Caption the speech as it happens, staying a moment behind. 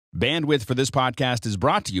Bandwidth for this podcast is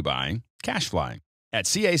brought to you by CacheFly at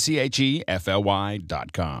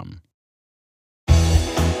CACHEFLY.com.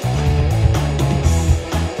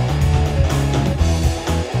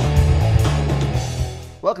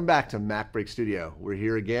 Welcome back to MacBreak Studio. We're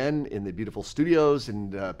here again in the beautiful studios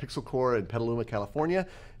in Pixel Core in Petaluma, California.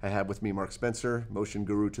 I have with me Mark Spencer, motion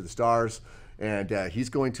guru to the stars, and he's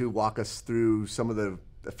going to walk us through some of the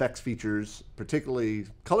effects features, particularly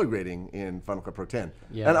color grading in Final Cut Pro 10.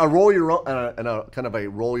 Yeah. And a roll your own, and a kind of a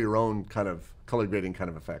roll your own kind of color grading kind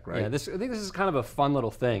of effect, right? Yeah, I think this is kind of a fun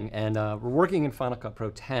little thing, and we're working in Final Cut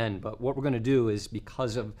Pro 10, but what we're going to do is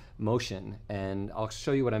because of motion, and I'll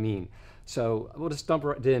show you what I mean. So we'll just dump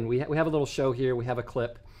right in. We have a little show here, we have a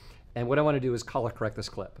clip, and what I want to do is color correct this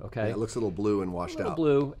clip, okay? Yeah, it looks a little blue and washed out.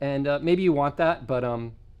 Blue, and maybe you want that, but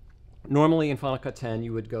normally in Final Cut 10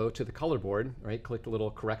 you would go to the color board, right? Click the little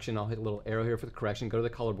correction. I'll hit a little arrow here for the correction. Go to the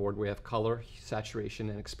color board where you have color, saturation,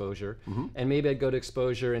 and exposure. And maybe I'd go to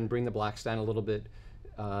exposure and bring the blacks down a little bit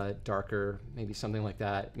darker, maybe something like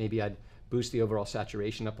that. Maybe I'd boost the overall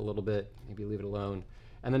saturation up a little bit, maybe leave it alone.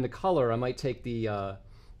 And then the color, I might take the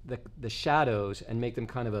shadows and make them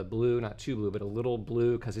kind of a blue, not too blue, but a little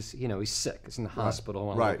blue, because he's sick, he's in the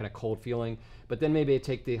hospital, right. Kind of cold feeling. But then maybe I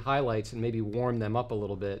take the highlights and maybe warm them up a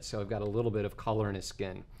little bit, so I've got a little bit of color in his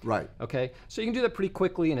skin. Right. Okay, so you can do that pretty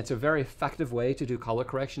quickly, and it's a very effective way to do color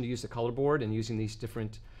correction, to use the color board and using these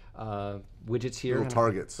different widgets here. Little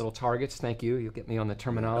targets. Little targets, thank you. You'll get me on the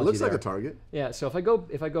terminology. It looks there. like a target. Yeah, so if I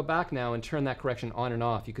go back now and turn that correction on and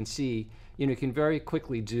off, you can see, you can very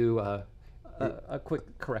quickly do a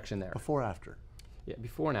quick correction there. Before, after. Yeah,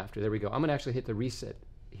 before and after. There we go. I'm going to actually hit the reset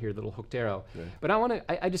here, the little hooked arrow. Okay. But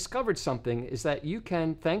I discovered something, is that you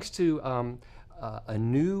can, thanks to a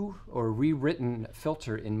new or rewritten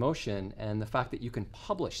filter in Motion and the fact that you can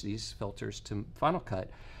publish these filters to Final Cut,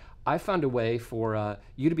 I found a way for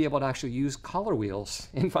you to be able to actually use color wheels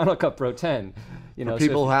in Final Cut Pro 10.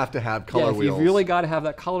 People have to have color wheels. You've really got to have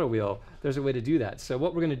that color wheel. There's a way to do that. So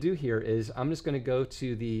what we're going to do here is I'm just going to go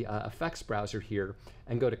to the effects browser here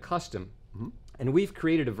and go to custom. And we've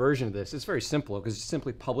created a version of this. It's very simple because it's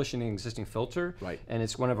simply publishing an existing filter. Right. And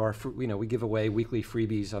it's one of our, we give away weekly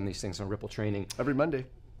freebies on these things on Ripple Training. Every Monday.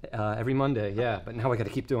 Every Monday, yeah, but now we got to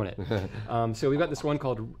keep doing it. So we've got this one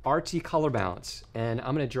called RT Color Balance, and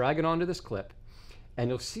I'm going to drag it onto this clip, and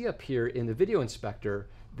you'll see up here in the video inspector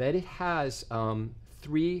that it has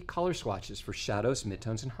 3 color swatches for shadows,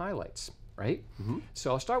 midtones, and highlights, right? So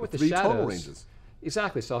I'll start with the shadows. 3 tonal ranges.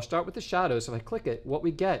 Exactly, so I'll start with the shadows. If I click it, what we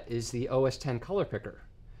get is the OS 10 color picker.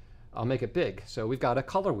 I'll make it big. So we've got a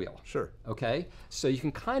color wheel. Sure. Okay? So you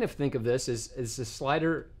can kind of think of this as the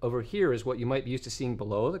slider over here is what you might be used to seeing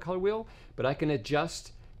below the color wheel, but I can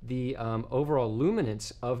adjust the overall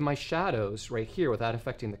luminance of my shadows right here without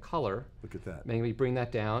affecting the color. Look at that. Maybe bring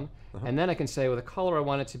that down. And then I can say, well, the color I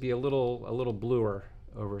want it to be a little bluer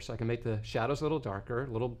over. So I can make the shadows a little darker,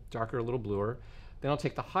 a little bluer. Then I'll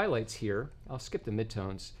take the highlights here. I'll skip the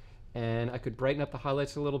midtones. And I could brighten up the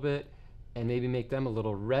highlights a little bit and maybe make them a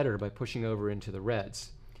little redder by pushing over into the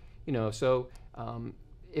reds. So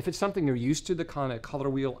if it's something you're used to, the kind of color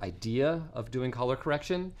wheel idea of doing color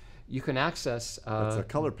correction, you can access... That's a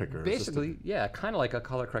color picker. Basically, yeah, kind of like a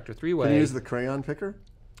color corrector 3-way. Can you use the crayon picker?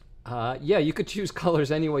 Yeah, you could choose colors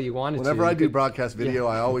any way you wanted to. Whenever I do broadcast video,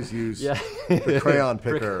 I always use the crayon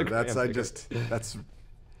picker. That's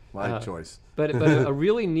my choice. But a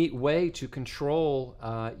really neat way to control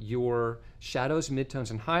your shadows,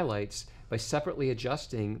 midtones, and highlights by separately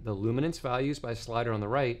adjusting the luminance values by a slider on the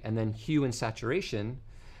right, and then hue and saturation.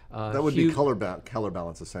 That would be color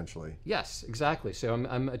balance, essentially. Yes, exactly. So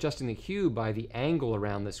I'm adjusting the hue by the angle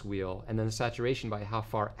around this wheel, and then the saturation by how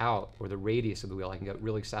far out, or the radius of the wheel. I can get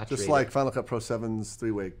really saturated. Just like Final Cut Pro 7's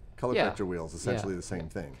 3-way color corrector wheels, essentially the same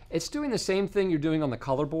thing. It's doing the same thing you're doing on the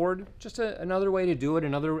color board, just another way to do it,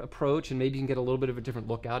 another approach, and maybe you can get a little bit of a different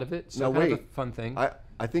look out of it. So now wait, of a fun thing.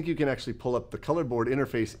 I think you can actually pull up the color board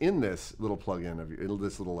interface in this little plugin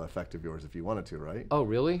this little effect of yours if you wanted to, right? Oh,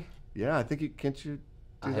 really? Yeah, I think can't you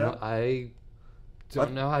do that? I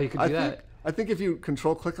don't know how you could do that. I think if you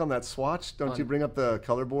control click on that swatch, don't you bring up the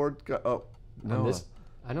color board? Oh, no.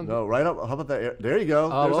 I don't know. Right up. How about that? There you go.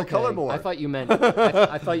 Oh, There's a color board. I thought you meant.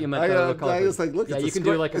 I thought you meant the color. I was like, look, yeah, it's you can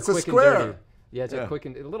do like a quick and dirty. Yeah, it's a quick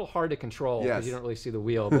and a little hard to control because you don't really see the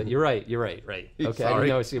wheel. But you're right. Right. Okay, I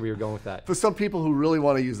didn't see where you're going with that. For some people who really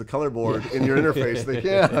want to use the color board in your interface, they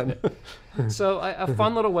can. So a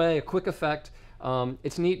fun little way, a quick effect.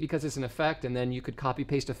 It's neat because it's an effect, and then you could copy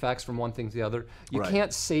paste effects from one thing to the other. You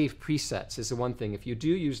can't save presets is the one thing. If you do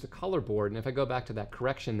use the color board, and if I go back to that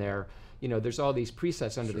correction there, there's all these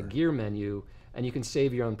presets under the gear menu and you can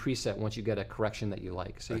save your own preset once you get a correction that you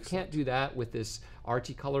like. So you can't do that with this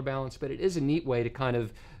RT color balance, but it is a neat way to kind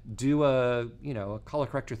of do a color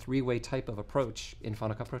corrector 3-way type of approach in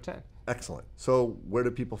Final Cut Pro 10. Excellent. So where do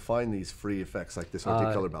people find these free effects like this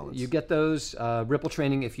RT color balance? You get those Ripple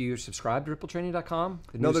Training if you subscribe to rippletraining.com,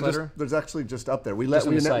 the newsletter. There's actually just up there. We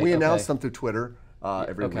announce them through Twitter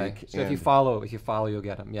every week. So if you follow, you'll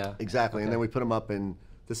get them. Yeah. Exactly, and then we put them up, and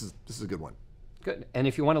this is a good one. Good. And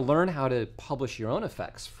if you want to learn how to publish your own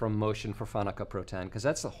effects from Motion for Final Cut Pro 10, because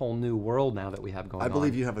that's a whole new world now that we have going on. I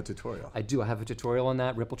believe you have a tutorial. I do. I have a tutorial on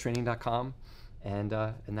that, rippletraining.com, and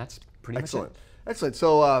that's pretty much it. Excellent.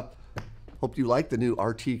 So hope you like the new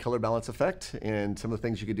RT color balance effect and some of the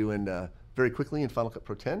things you could do in very quickly in Final Cut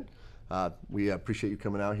Pro 10. We appreciate you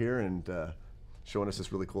coming out here and showing us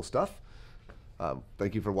this really cool stuff.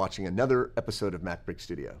 Thank you for watching another episode of MacBreak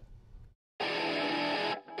Studio.